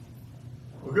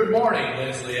Well, good morning,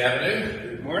 Lindsley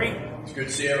Avenue. Good morning. It's good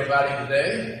to see everybody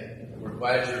today. We're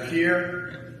glad you're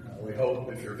here. We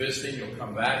hope if you're visiting, you'll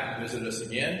come back and visit us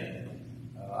again.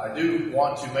 I do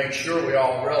want to make sure we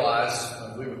all realize,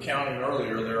 we were counting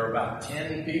earlier, there are about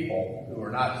 10 people who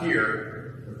are not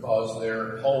here because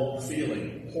they're home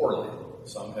feeling poorly.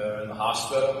 Some are in the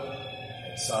hospital,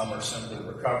 and some are simply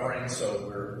recovering, so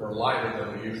we're lighter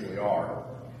than we usually are.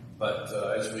 But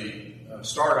as we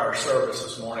start our service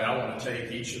this morning, I want to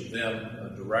take each of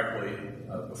them directly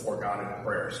before God in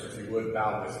prayer. So if you would,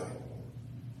 bow with me.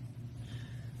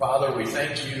 Father, we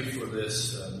thank you for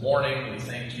this morning. We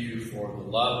thank you for the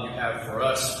love you have for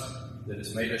us that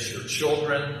has made us your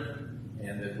children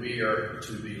and that we are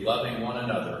to be loving one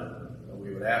another.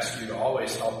 We would ask you to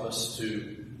always help us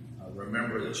to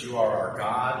remember that you are our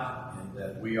God and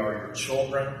that we are your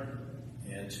children,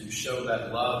 and to show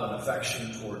that love and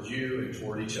affection toward you and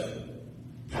toward each other.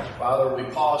 Father, we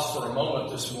pause for a moment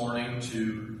this morning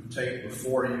to take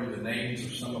before you the names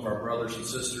of some of our brothers and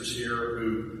sisters here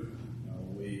who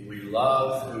we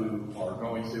love, who are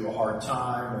going through a hard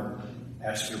time, and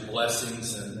ask your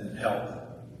blessings and help.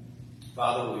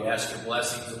 Father, we ask your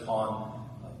blessings upon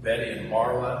Betty and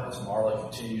Marla as Marla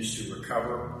continues to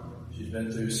recover. She's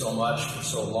been through so much for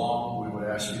so long. We would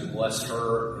ask you to bless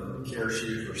her in the care she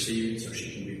is receiving so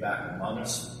she can be back among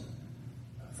us.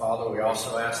 Father, we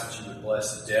also ask that you would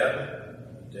bless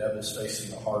Deb. Deb is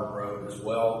facing a hard road as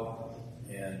well,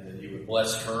 and that you would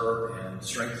bless her and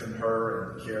strengthen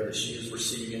her in the care that she is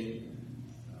receiving.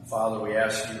 Father, we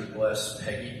ask you would bless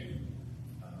Peggy.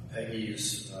 Peggy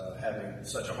is having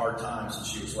such a hard time since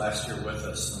she was last year with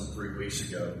us some 3 weeks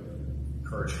ago.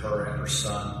 Encourage her and her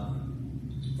son.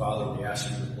 Father, we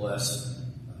ask you to bless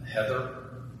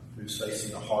Heather, who's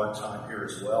facing a hard time here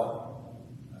as well.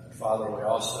 Father, we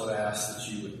also ask that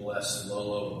you would bless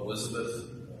Lolo and Elizabeth.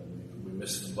 We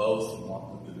miss them both and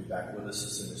want them to be back with us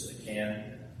as soon as they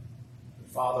can.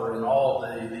 Father, in all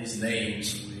these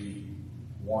names, we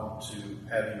want to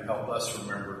have you help us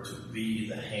remember to be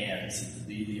the hands and to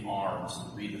be the arms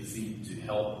and to be the feet to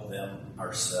help them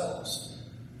ourselves,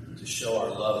 to show our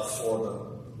love for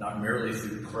them, not merely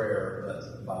through prayer,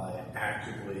 but by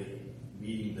actively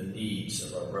meeting the needs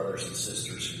of our brothers and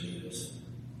sisters who need us.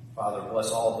 Father,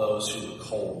 bless all those who are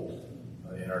cold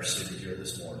in our city here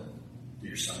this morning. Through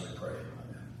your Son we pray.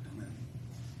 Amen.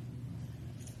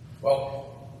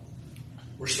 Well,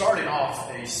 we're starting off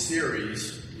a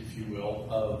series, if you will,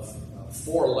 of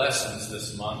 4 lessons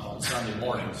this month on Sunday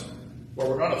mornings, where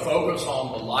we're going to focus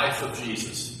on the life of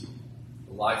Jesus.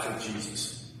 The life of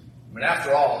Jesus. I mean,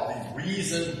 after all, the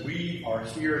reason we are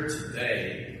here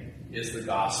today is the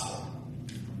gospel.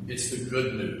 It's the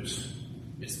good news.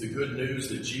 It's the good news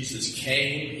that Jesus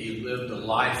came, he lived a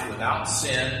life without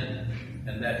sin,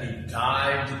 and that he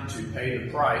died to pay the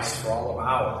price for all of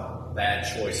our bad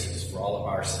choices, for all of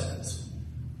our sins.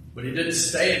 But he didn't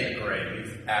stay in the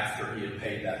grave after he had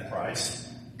paid that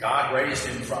price. God raised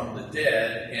him from the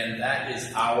dead, and that is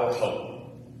our hope.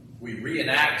 We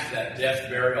reenact that death,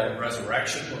 burial, and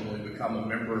resurrection when we become a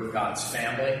member of God's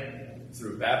family,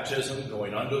 through baptism,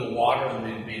 going under the water and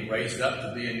then being raised up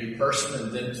to be a new person,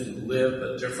 and then to live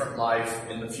a different life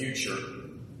in the future,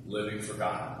 living for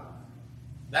God.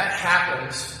 That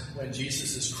happens when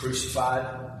Jesus is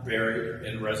crucified, buried,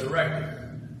 and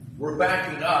resurrected. We're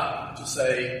backing up to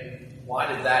say,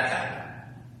 why did that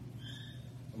happen?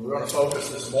 And we're going to focus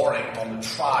this morning on the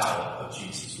trial of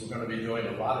Jesus. We're going to be doing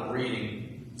a lot of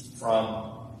reading from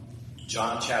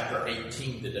John chapter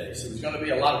 18 today. So there's going to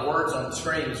be a lot of words on the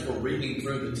screen as we're reading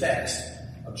through the text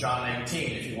of John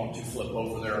 18, if you want to flip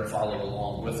over there and follow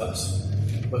along with us.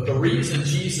 But the reason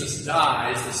Jesus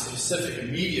dies, the specific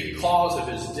immediate cause of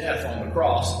his death on the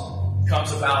cross,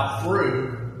 comes about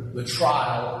through the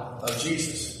trial of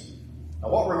Jesus. Now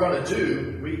what we're going to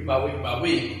do week by week by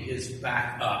week is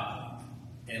back up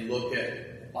and look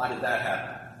at why did that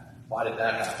happen? Why did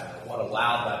that happen? What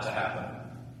allowed that to happen?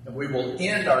 And we will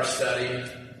end our study,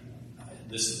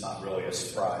 this is not really a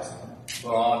surprise,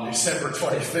 but on December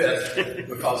 25th,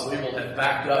 because we will have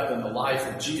backed up in the life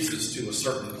of Jesus to a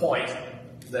certain point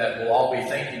that we'll all be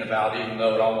thinking about, even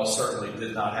though it almost certainly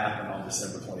did not happen on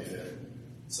December 25th.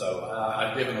 So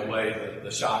I've given away the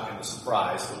shock and the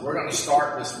surprise. But we're going to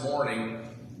start this morning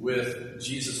with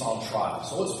Jesus on trial.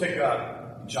 So let's pick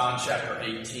up John chapter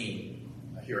 18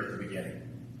 here at the beginning.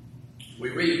 We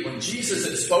read, when Jesus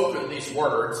had spoken these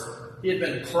words, he had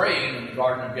been praying in the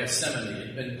Garden of Gethsemane. He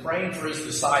had been praying for his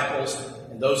disciples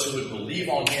and those who would believe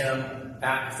on him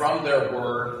from their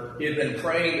word. He had been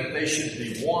praying that they should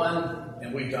be one,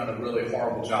 and we've done a really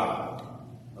horrible job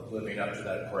of living up to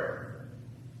that prayer.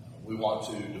 We want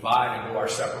to divide and go our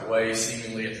separate ways,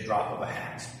 seemingly at the drop of a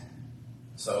hat.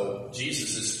 So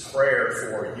Jesus' prayer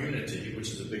for unity,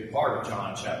 which is a big part of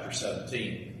John chapter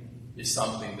 17, is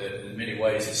something that in many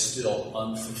ways is still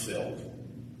unfulfilled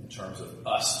in terms of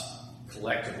us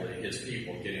collectively, his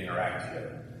people, getting our act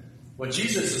together. When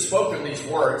Jesus had spoken these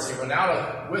words, he went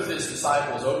out with his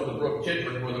disciples over the brook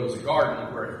Kidron, where there was a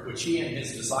garden, which he and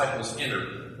his disciples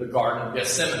entered, the Garden of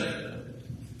Gethsemane.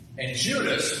 And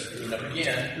Judas,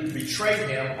 who betrayed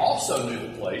him, also knew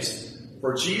the place,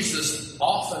 for Jesus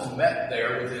often met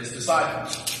there with his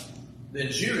disciples.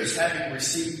 Then Judas, having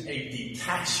received a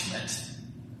detachment,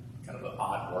 kind of an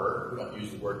odd word, we don't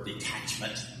use the word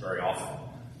detachment very often.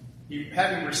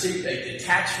 Having received a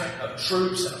detachment of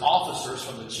troops and officers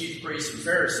from the chief priests and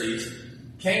Pharisees,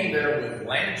 came there with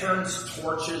lanterns,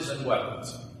 torches, and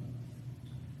weapons.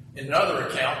 In another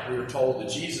account, we were told that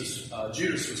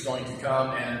Judas was going to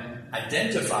come and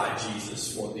identify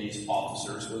Jesus for these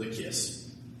officers with a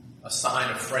kiss, a sign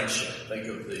of friendship. Think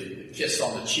of the kiss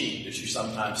on the cheek that you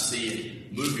sometimes see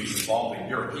in movies involving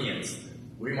Europeans.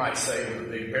 We might say with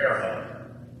a big bear hug.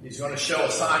 He's going to show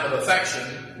a sign of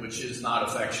affection, which is not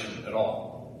affection at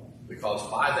all, because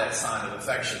by that sign of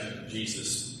affection,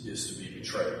 Jesus is to be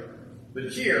betrayed.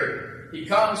 But here, he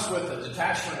comes with a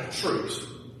detachment of troops.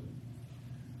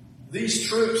 These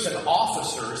troops and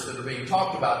officers that are being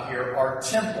talked about here are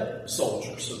temple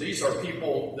soldiers. So these are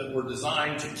people that were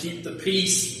designed to keep the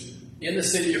peace in the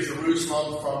city of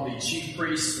Jerusalem from the chief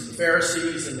priests and the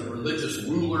Pharisees and the religious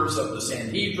rulers of the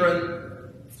Sanhedrin,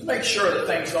 to make sure that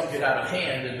things don't get out of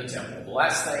hand in the temple. The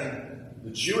last thing the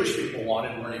Jewish people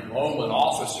wanted were any Roman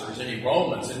officers, any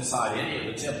Romans inside any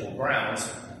of the temple grounds.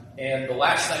 And the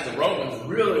last thing the Romans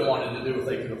really wanted to do, if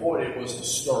they could avoid it, was to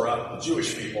stir up the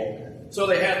Jewish people. So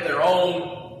they had their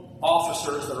own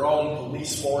officers, their own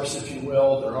police force, if you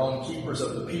will, their own keepers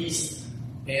of the peace,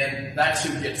 and that's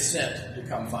who gets sent to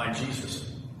come find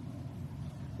Jesus.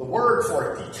 The word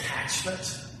for detachment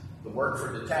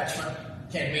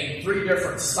can mean three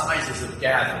different sizes of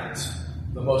gatherings.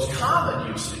 The most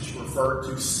common usage referred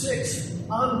to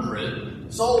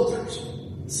 600 soldiers.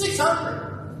 600.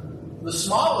 The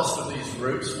smallest of these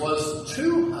groups was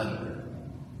 200.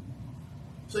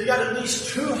 So you got at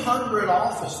least 200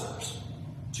 officers,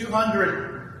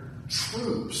 200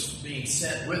 troops being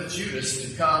sent with Judas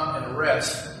to come and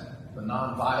arrest the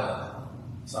nonviolent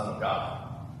Son of God,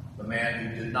 the man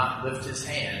who did not lift his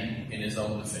hand in his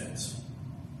own defense.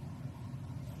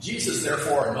 Jesus,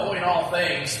 therefore, knowing all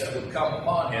things that would come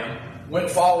upon him, went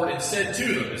forward and said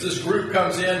to them, as this group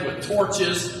comes in with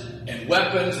torches and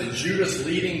weapons and Judas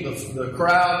leading the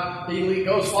crowd, he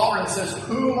goes forward and says,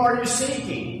 "Whom are you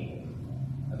seeking?"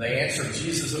 They answered,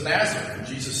 "Jesus of Nazareth." And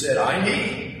Jesus said, "I am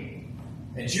he."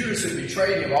 And Judas, who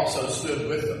betrayed him, also stood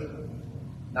with them.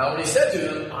 Now when he said to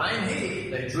them, "I am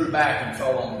he," they drew back and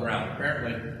fell on the ground.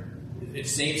 Apparently, it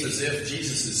seems as if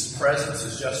Jesus' presence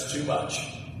is just too much.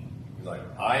 He's like,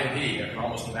 "I am he." I can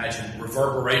almost imagine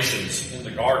reverberations in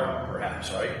the garden,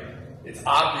 perhaps, right? It's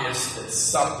obvious that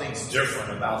something's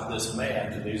different about this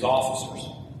man to these officers.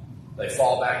 They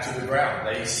fall back to the ground.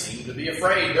 They seem to be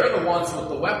afraid. They're the ones with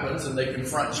the weapons, and they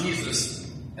confront Jesus,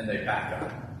 and they back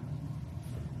up.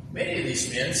 Many of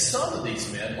these men, some of these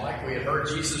men, like we had heard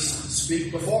Jesus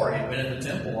speak before, he'd been in the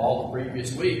temple all the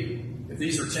previous week. If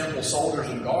these are temple soldiers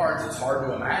and guards, it's hard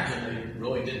to imagine they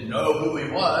really didn't know who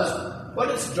he was. But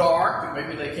it's dark, and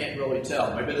maybe they can't really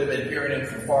tell. Maybe they've been hearing him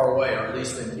from far away, or at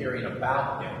least been hearing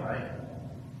about him, right?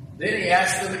 Then he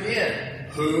asked them again,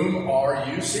 "Whom are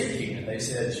you seeking?" And they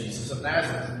said, "Jesus of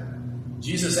Nazareth."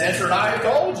 Jesus answered, "I have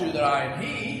told you that I am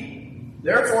he.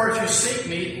 Therefore, if you seek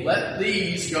me, let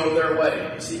these go their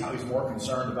way." You see how he's more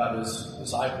concerned about his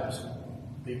disciples,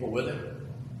 people with him?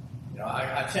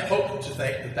 I can't hope to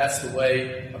think that that's the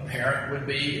way a parent would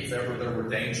be if ever there were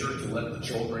danger, to let the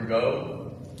children go.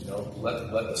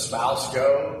 Let the spouse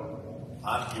go.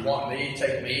 If you want me,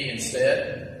 take me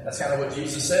instead. That's kind of what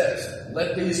Jesus says.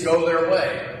 Let these go their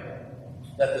way,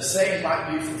 that the same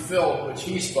might be fulfilled which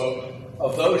he spoke,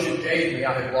 "Of those you gave me,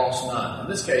 I have lost none." In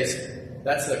this case,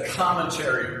 that's the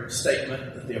commentary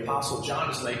statement that the Apostle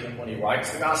John is making when he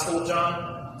writes the Gospel of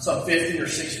John, some 50 or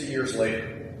 60 years later.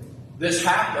 This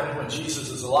happened when Jesus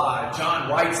is alive. John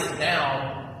writes it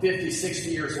down 50,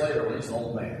 60 years later when he's an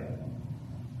old man.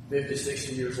 50,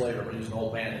 60 years later when he's an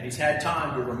old man. And he's had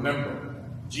time to remember.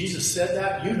 Jesus said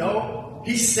that,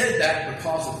 he said that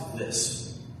because of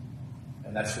this.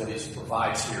 And that's what he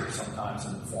provides here sometimes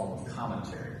in the form of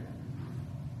commentary.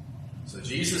 So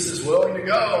Jesus is willing to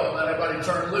go and let everybody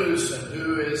turn loose. And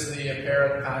who is the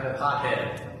apparent kind of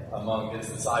hothead among his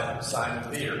disciples? Simon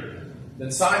Peter. Then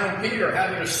Simon Peter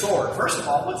having a sword. First of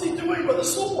all, what's he doing with a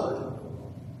sword?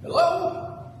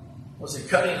 Hello? Was he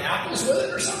cutting apples with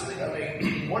it or something? I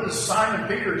mean, what is Simon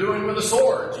Peter doing with a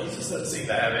sword? Jesus doesn't seem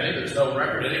to have any. There's no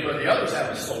record any of the others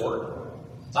have a sword.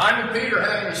 Simon Peter,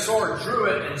 having a sword, drew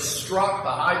it and struck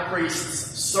the high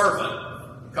priest's servant,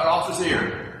 cut off his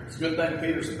ear. It's a good thing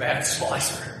Peter's a bad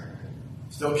slicer.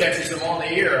 Still catches him on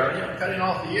the ear. Cutting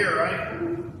off the ear, right?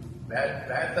 Ooh,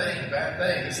 bad thing.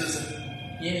 This isn't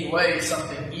in any way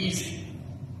something easy.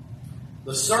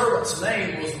 The servant's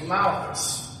name was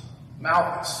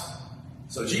Malchus.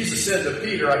 So Jesus said to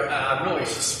Peter, I really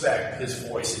suspect his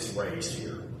voice is raised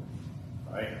here,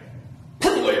 right?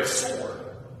 Put away your sword.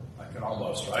 I can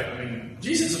almost, right? I mean,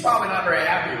 Jesus is probably not very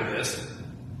happy with this.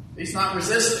 He's not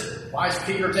resisting. Why is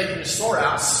Peter taking his sword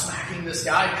out, smacking this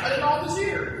guy, cutting off his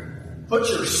ear? Put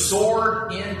your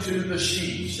sword into the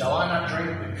sheath. Shall I not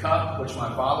drink the cup which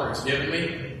my Father has given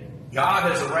me? God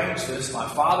has arranged this. My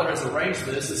Father has arranged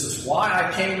this. This is why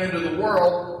I came into the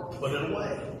world. Put it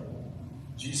away.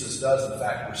 Jesus does, in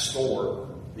fact, restore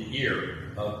the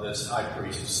ear of this high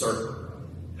priest's servant.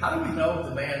 How do we know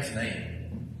the man's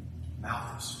name?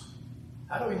 Malchus.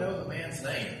 How do we know the man's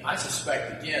name? I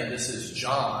suspect, again, this is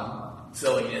John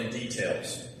filling in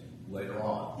details later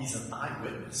on. He's an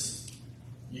eyewitness.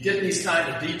 You get these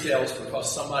kind of details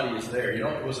because somebody is there.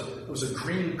 It was a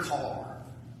green car.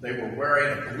 They were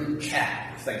wearing a blue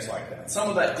cap, things like that. Some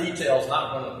of that detail is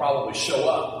not going to probably show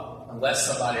up unless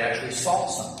somebody actually saw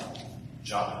something.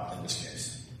 John, in this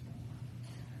case.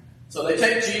 So they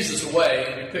take Jesus away,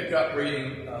 and we pick up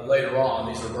reading later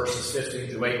on. These are verses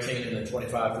 15 through 18 and then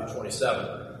 25 through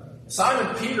 27.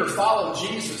 Simon Peter followed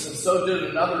Jesus, and so did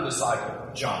another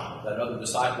disciple, John. That other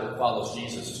disciple that follows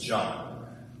Jesus is John.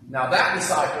 Now that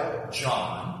disciple,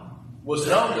 John, was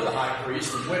known to the high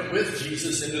priest and went with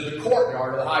Jesus into the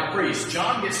courtyard of the high priest.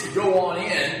 John gets to go on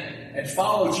in and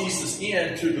follow Jesus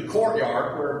into the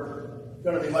courtyard where it's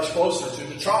going to be much closer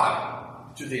to the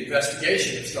trial, to the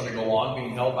investigation that's going to go on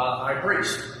being held by the high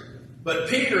priest. But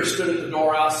Peter stood at the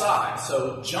door outside.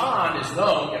 So John is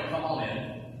known. Yeah, come on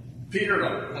in. Peter,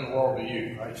 what in the world are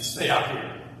you? Right? Just stay out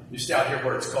here. You stay out here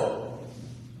where it's cold.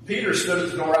 Peter stood at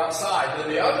the door outside. Then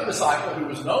the other disciple who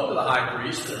was known to the high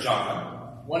priest, John,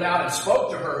 went out and spoke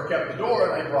to her, kept the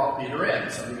door, and they brought Peter in.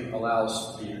 So he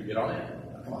allows Peter to get on in.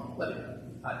 Now, come on, let him in.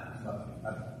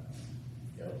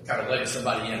 Kind of letting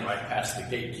somebody in right past the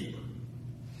gatekeeper.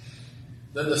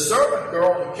 Then the servant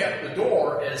girl who kept the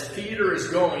door, as Peter is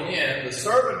going in, the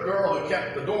servant girl who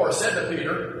kept the door said to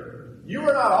Peter, "You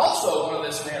are not also one of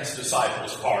this man's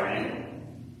disciples, are you?"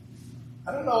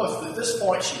 I don't know if at this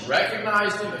point she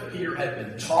recognized him, if Peter had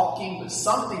been talking, but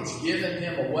something's given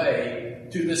him away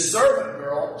to this servant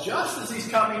girl just as he's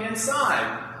coming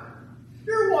inside.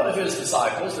 You're one of his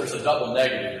disciples. There's a double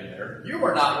negative in there. You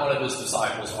are not one of his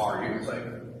disciples, are you? It's like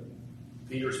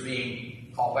Peter's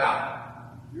being called out.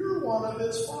 You're one of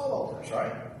his followers,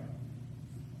 right?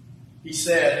 He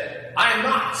said, I am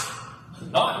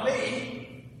not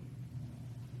me.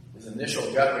 His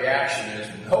initial gut reaction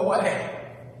is, no way.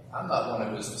 I'm not one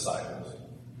of his disciples.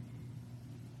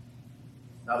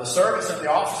 Now the servants and the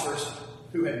officers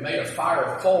who had made a fire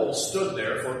of coals stood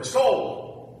there, for it was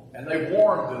cold, and they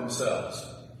warmed themselves.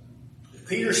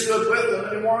 Peter stood with them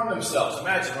and they warmed themselves.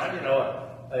 Imagine, right?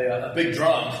 A big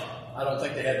drum. I don't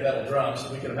think they had metal drums.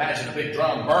 We can imagine a big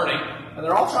drum burning, and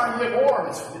they're all trying to get warm.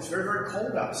 It's very, very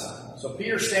cold outside. So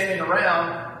Peter's standing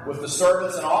around with the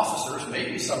servants and officers,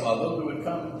 maybe some of them, who had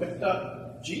come and picked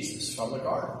up Jesus from the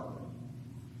garden.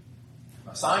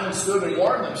 Now, Simon stood and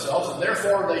warmed themselves, and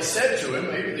therefore they said to him,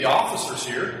 maybe the officers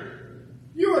here,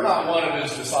 "You are not one of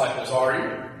his disciples, are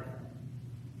you?"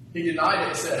 He denied it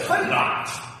and said, "I'm not.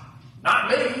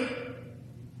 Not me."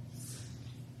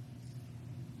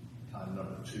 Time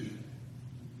number two.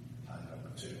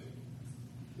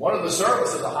 One of the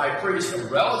servants of the high priest, a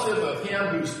relative of him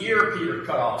whose ear Peter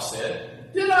cut off,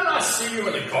 said, "Did I not see you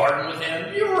in the garden with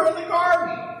him? You were in the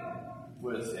garden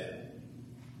with him."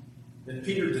 Then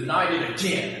Peter denied it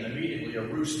again, and immediately a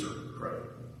rooster crowed.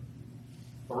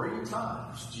 3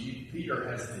 times Peter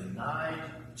has denied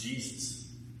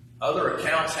Jesus. Other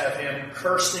accounts have him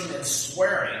cursing and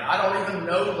swearing. I don't even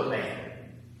know the man.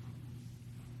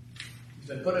 He's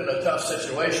been put in a tough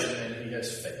situation, and he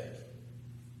has failed.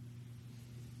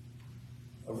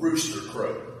 A rooster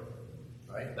crowed.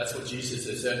 Right? That's what Jesus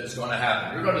has said is going to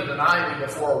happen. You're going to deny me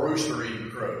before a rooster even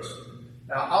crows.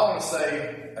 Now, I want to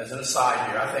say, as an aside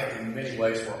here, I think in many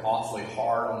ways we're awfully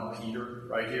hard on Peter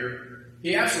right here.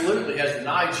 He absolutely has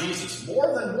denied Jesus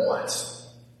more than once.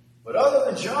 But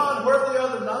other than John, where are the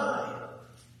other 9?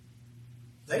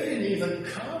 They didn't even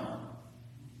come.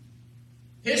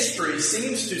 History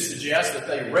seems to suggest that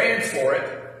they ran for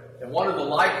it, and one of the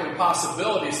likely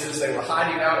possibilities is they were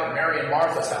hiding out at Mary and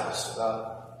Martha's house,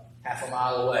 about half a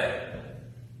mile away.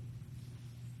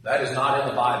 That is not in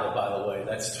the Bible, by the way.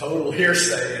 That's total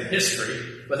hearsay in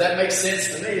history, but that makes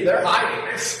sense to me. They're hiding.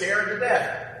 They're scared to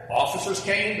death. Officers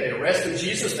came. They arrested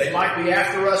Jesus. They might be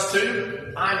after us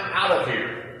too. I'm out of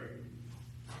here.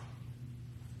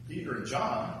 Peter and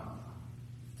John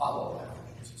followed after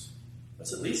Jesus.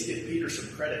 Let's at least give Peter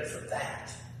some credit for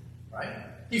that, right?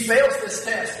 He fails this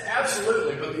test,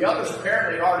 absolutely, but the others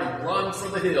apparently already run for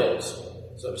the hills,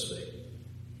 so to speak.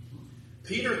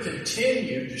 Peter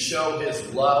continued to show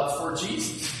his love for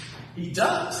Jesus. He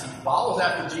does. He follows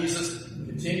after Jesus,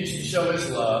 continues to show his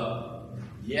love.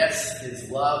 Yes, his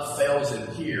love fails him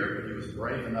here, but he was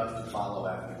brave enough to follow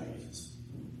after Jesus.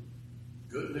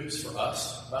 Good news for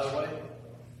us, by the way,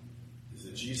 is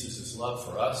that Jesus' love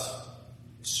for us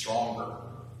is stronger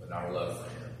than our love for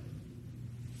him.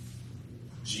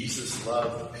 Jesus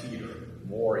loved Peter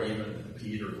more even than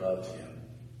Peter loved him.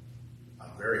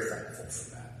 I'm very thankful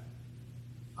for that.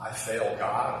 I fail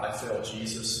God, I fail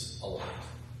Jesus a lot.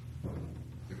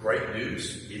 The great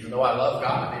news, even though I love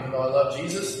God, even though I love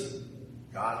Jesus,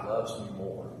 God loves me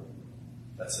more.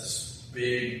 That's a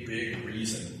big, big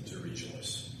reason to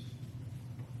rejoice.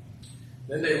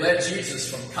 Then they led Jesus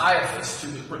from Caiaphas to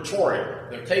the Praetorium.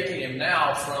 They're taking him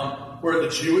now from where the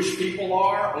Jewish people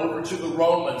are over to the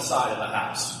Roman side of the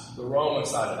house. The Roman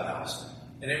side of the house.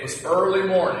 And it was early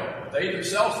morning. They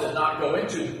themselves did not go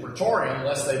into the Praetorium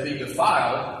unless they be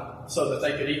defiled so that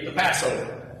they could eat the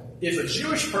Passover. If a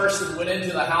Jewish person went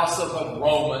into the house of a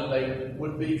Roman, they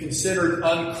would be considered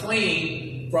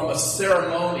unclean from a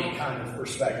ceremony kind of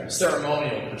perspective,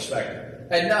 ceremonial perspective.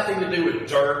 It had nothing to do with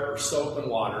dirt or soap and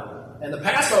water. And the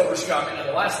Passover's coming, and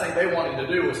the last thing they wanted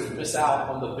to do was to miss out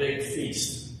on the big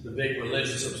feast, the big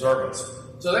religious observance.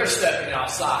 So they're stepping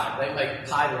outside. They make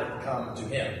Pilate come to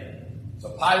him. So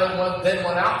Pilate then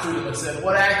went out to them and said,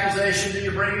 "What accusation do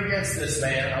you bring against this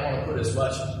man?" I want to put as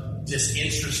much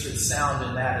disinterested sound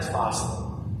in that as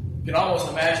possible. You can almost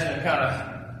imagine him kind of,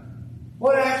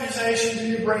 "What accusation do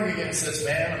you bring against this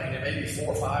man?" I mean, it may be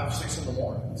 4, 5, 6 in the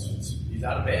morning. He's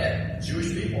out of bed.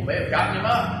 Jewish people may have gotten him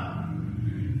up.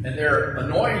 And they're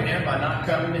annoying him by not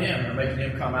coming to him. They're making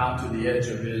him come out to the edge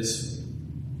of his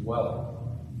dwelling.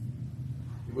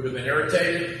 He would have been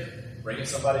irritated, bringing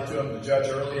somebody to him to judge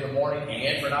early in the morning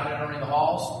and for not entering the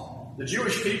halls. The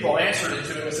Jewish people answered it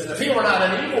to him and said, "If he were not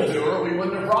an evildoer, we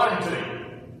wouldn't have brought him to you."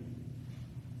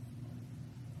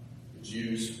 The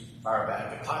Jews fire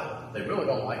back at Pilate. They really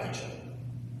don't like each other.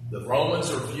 The Romans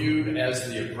are viewed as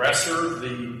the aggressor,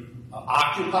 the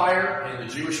occupier, and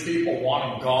the Jewish people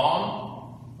want him gone.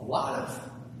 A lot of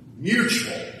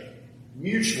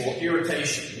mutual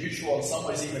irritation, mutual in some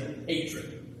ways even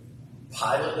hatred.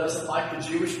 Pilate doesn't like the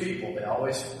Jewish people. They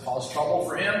always cause trouble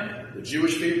for him. The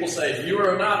Jewish people say, "If you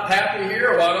are not happy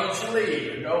here, why don't you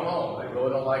leave and go home?" They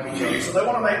really don't like each other. So they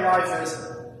want to make life as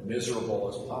miserable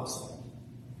as possible.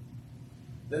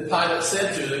 Then Pilate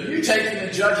said to them, "You take him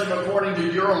and judge him according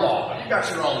to your law. You got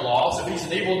your own laws. If he's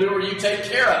an evildoer, you take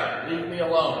care of him. Leave me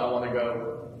alone. I want to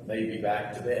go maybe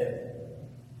back to bed."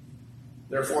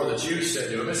 Therefore the Jews said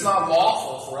to him, "It's not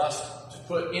lawful for us to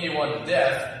put anyone to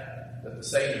death, that the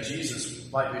saying of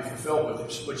Jesus might be fulfilled,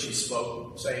 with which he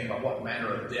spoke, saying by what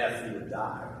manner of death he would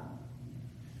die."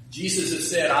 Jesus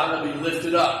has said, "I will be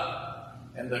lifted up."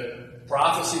 And the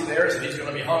prophecy there is that he's going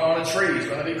to be hung on a tree. He's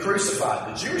going to be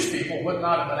crucified. The Jewish people would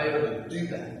not have been able to do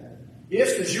that.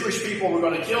 If the Jewish people were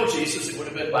going to kill Jesus, it would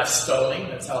have been by stoning.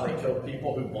 That's how they killed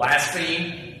people who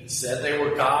blasphemed, said they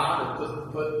were God,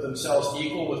 and put themselves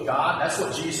equal with God. That's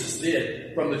what Jesus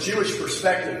did. From the Jewish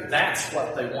perspective, that's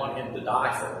what they want him to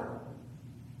die for.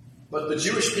 But the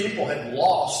Jewish people had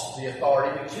lost the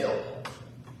authority to kill.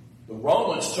 The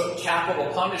Romans took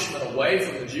capital punishment away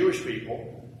from the Jewish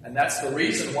people, and that's the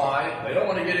reason why they don't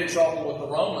want to get in trouble with the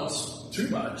Romans too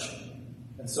much.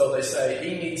 And so they say,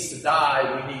 "He needs to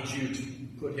die. We need you to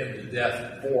put him to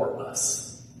death for us."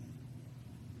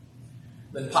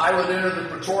 Then Pilate entered the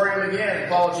Praetorium again and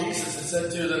called Jesus and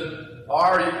said to them,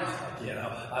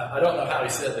 I don't know how he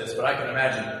said this, but I can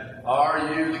imagine,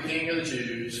 "Are you the king of the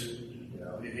Jews?"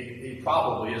 He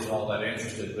probably isn't all that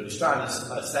interested, but he's trying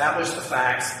to establish the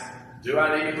facts. Do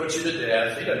I need to put you to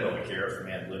death? He doesn't really care if a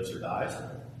man lives or dies.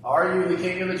 "Are you the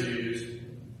king of the Jews?"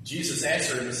 Jesus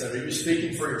answered him and said, "Are you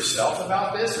speaking for yourself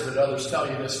about this, or did others tell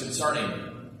you this concerning me?"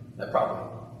 That probably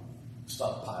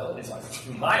stumped Pilate. He's like,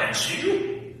 "Am I a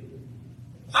Jew?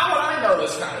 How would I know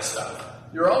this kind of stuff?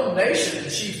 Your own nation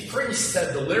and chief priests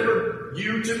have delivered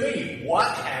you to me. What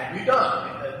have you done?"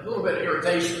 A little bit of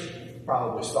irritation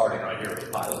probably starting right here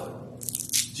with Pilate.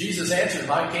 Jesus answered,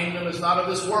 "My kingdom is not of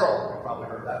this world." You've probably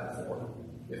heard that before.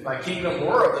 "If my kingdom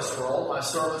were of this world, my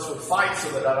servants would fight so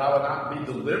that I would not be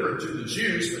delivered to the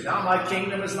Jews, but now my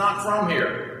kingdom is not from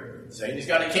here." Saying he's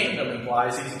got a kingdom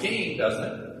implies he's a king, doesn't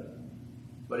it?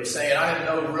 But he's saying, I have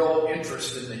no real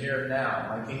interest in the here and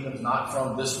now. My kingdom's not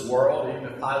from this world, even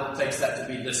if Pilate takes that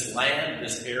to be this land,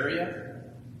 this area.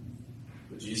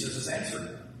 But Jesus has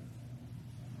answered.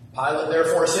 Pilate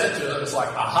therefore said to him, it's like,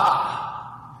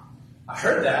 aha, I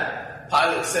heard that.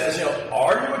 Pilate says,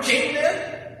 are you a king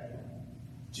then?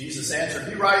 Jesus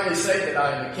answered, "You rightly say that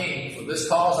I am a king. For this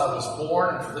cause I was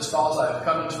born, and for this cause I have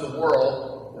come into the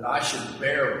world, that I should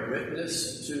bear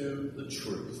witness to the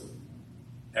truth.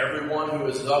 Everyone who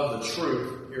is of the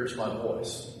truth hears my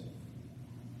voice."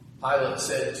 Pilate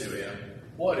said to him,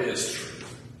 "What is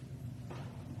truth?"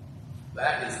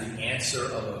 That is the answer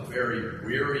of a very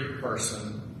weary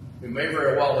person who may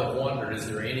very well have wondered, is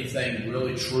there anything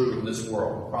really true in this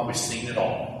world? Probably seen it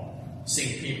all.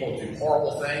 Seen people do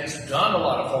horrible things, done a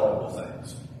lot of horrible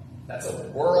things. That's a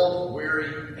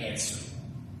world-weary answer.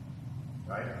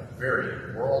 Right? A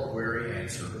very world-weary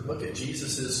answer. But look at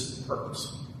Jesus'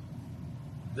 purpose.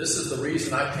 This is the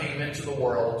reason I came into the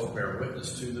world, to bear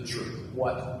witness to the truth.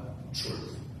 What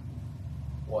truth?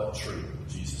 What truth did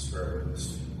Jesus bear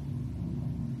witness to?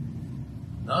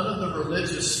 None of the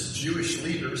religious Jewish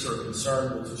leaders are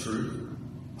concerned with the truth.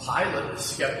 Pilate is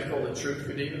skeptical that truth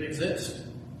could even exist.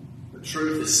 The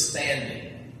truth is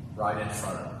standing right in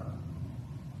front of him.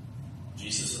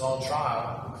 Jesus is on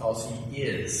trial because he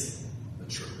is the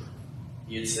truth.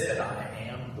 He had said, "I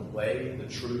am the way, the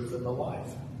truth, and the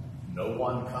life. No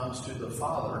one comes to the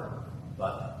Father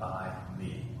but by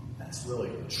me." That's really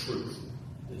the truth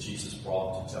that Jesus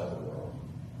brought to tell the world.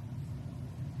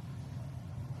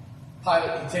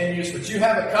 Pilate continues, "But you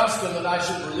have a custom that I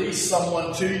should release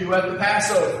someone to you at the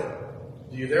Passover.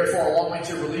 Do you therefore want me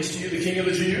to release to you the King of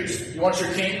the Jews? You want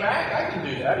your king back? I can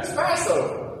do that. It's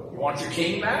Passover. You want your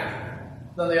king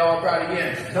back?" Then they all cried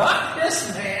again, "Not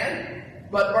this man,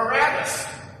 but Barabbas."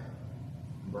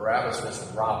 Barabbas was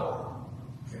a robber,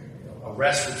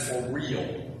 arrested for real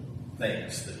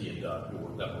things that he had done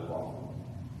that were wrong.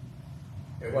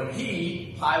 And when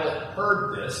Pilate,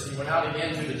 heard this, he went out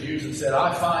again to the Jews and said,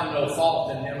 "I find no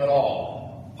fault in him at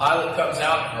all." Pilate comes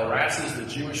out and harasses the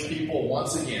Jewish people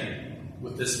once again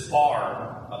with this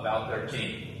barb about their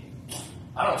king.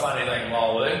 "I don't find anything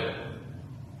wrong with him."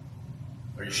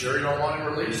 "Are you sure you don't want him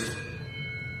released?"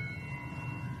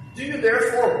 "Do you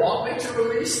therefore want me to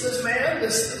release this man,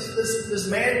 this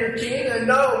man your king?" "And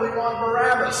no, we want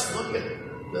Barabbas." Look at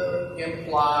the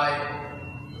implied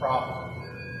problem.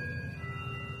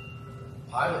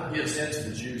 Pilate gives in to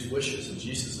the Jews' wishes, and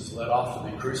Jesus is led off to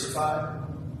be crucified.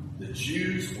 The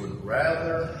Jews would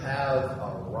rather have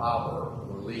a robber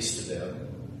released to them,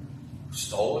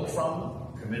 stolen from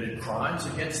them, committed crimes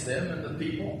against them and the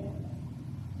people,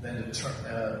 than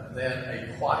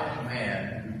a quiet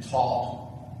man who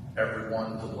taught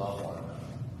everyone to love one another.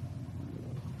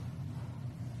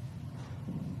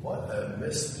 What a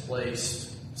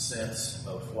misplaced sense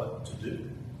of what to do.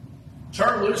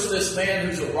 Turn loose this man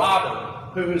who's a robber,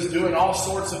 who is doing all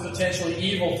sorts of potentially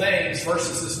evil things,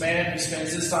 versus this man who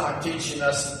spends his time teaching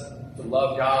us to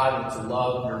love God and to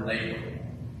love your neighbor.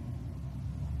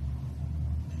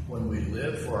 When we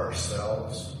live for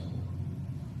ourselves,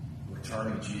 we're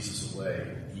turning Jesus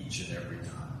away each and every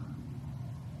time.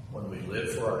 When we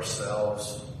live for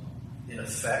ourselves, in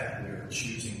effect, we are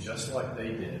choosing, just like they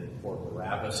did, for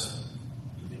Barabbas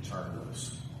to be turned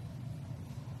loose.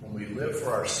 When we live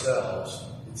for ourselves,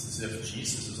 it's as if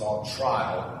Jesus is on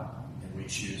trial and we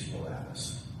choose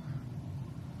Barabbas.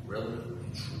 Really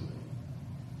and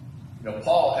truly.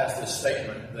 Paul has this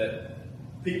statement that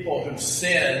people who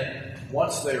sin,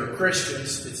 once they are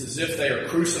Christians, it's as if they are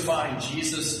crucifying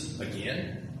Jesus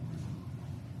again.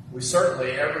 We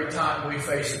certainly, every time we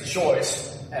face a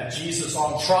choice, have Jesus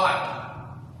on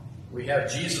trial. We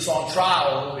have Jesus on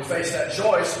trial, and when we face that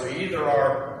choice, we either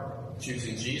are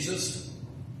choosing Jesus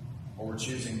or we're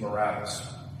choosing Barabbas.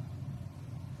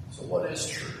 So what is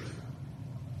truth?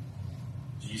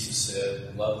 Jesus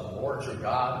said, "Love the Lord your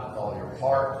God with all your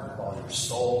heart, with all your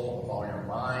soul, with all your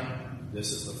mind.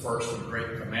 This is the first and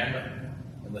great commandment.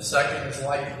 And the second is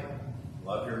like it.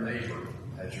 Love your neighbor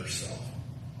as yourself."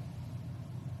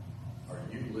 Are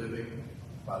you living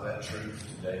by that truth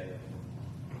today?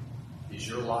 Is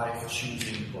your life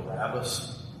choosing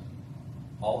Barabbas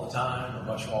all the time, or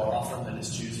much more often than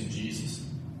it's choosing Jesus?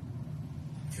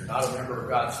 If you're not a member of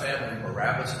God's family,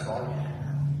 Barabbas is all you have.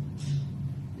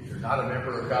 If you're not a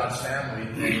member of God's family,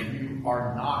 then you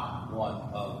are not one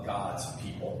of God's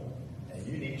people, and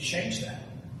you need to change that.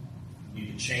 You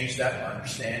need to change that by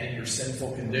understanding your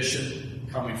sinful condition,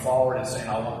 coming forward and saying,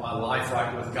 I want my life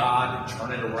right with God, and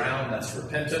turn it around. That's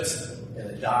repentance. And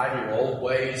then die to your old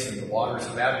ways in the waters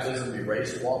of baptism, be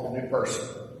raised to walk a new person.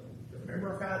 If you're a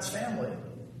member of God's family,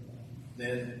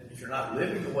 then if you're not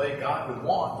living the way God would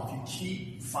want, if you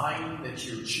keep finding that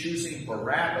you're choosing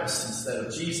Barabbas instead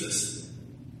of Jesus,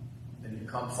 then you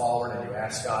come forward and you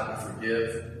ask God to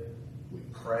forgive. We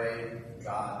pray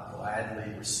God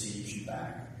gladly receives you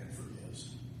back and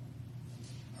forgives.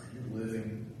 Are you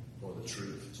living for the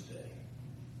truth today?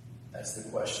 That's the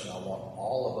question I want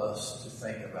all of us to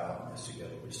think about as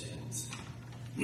together we stand.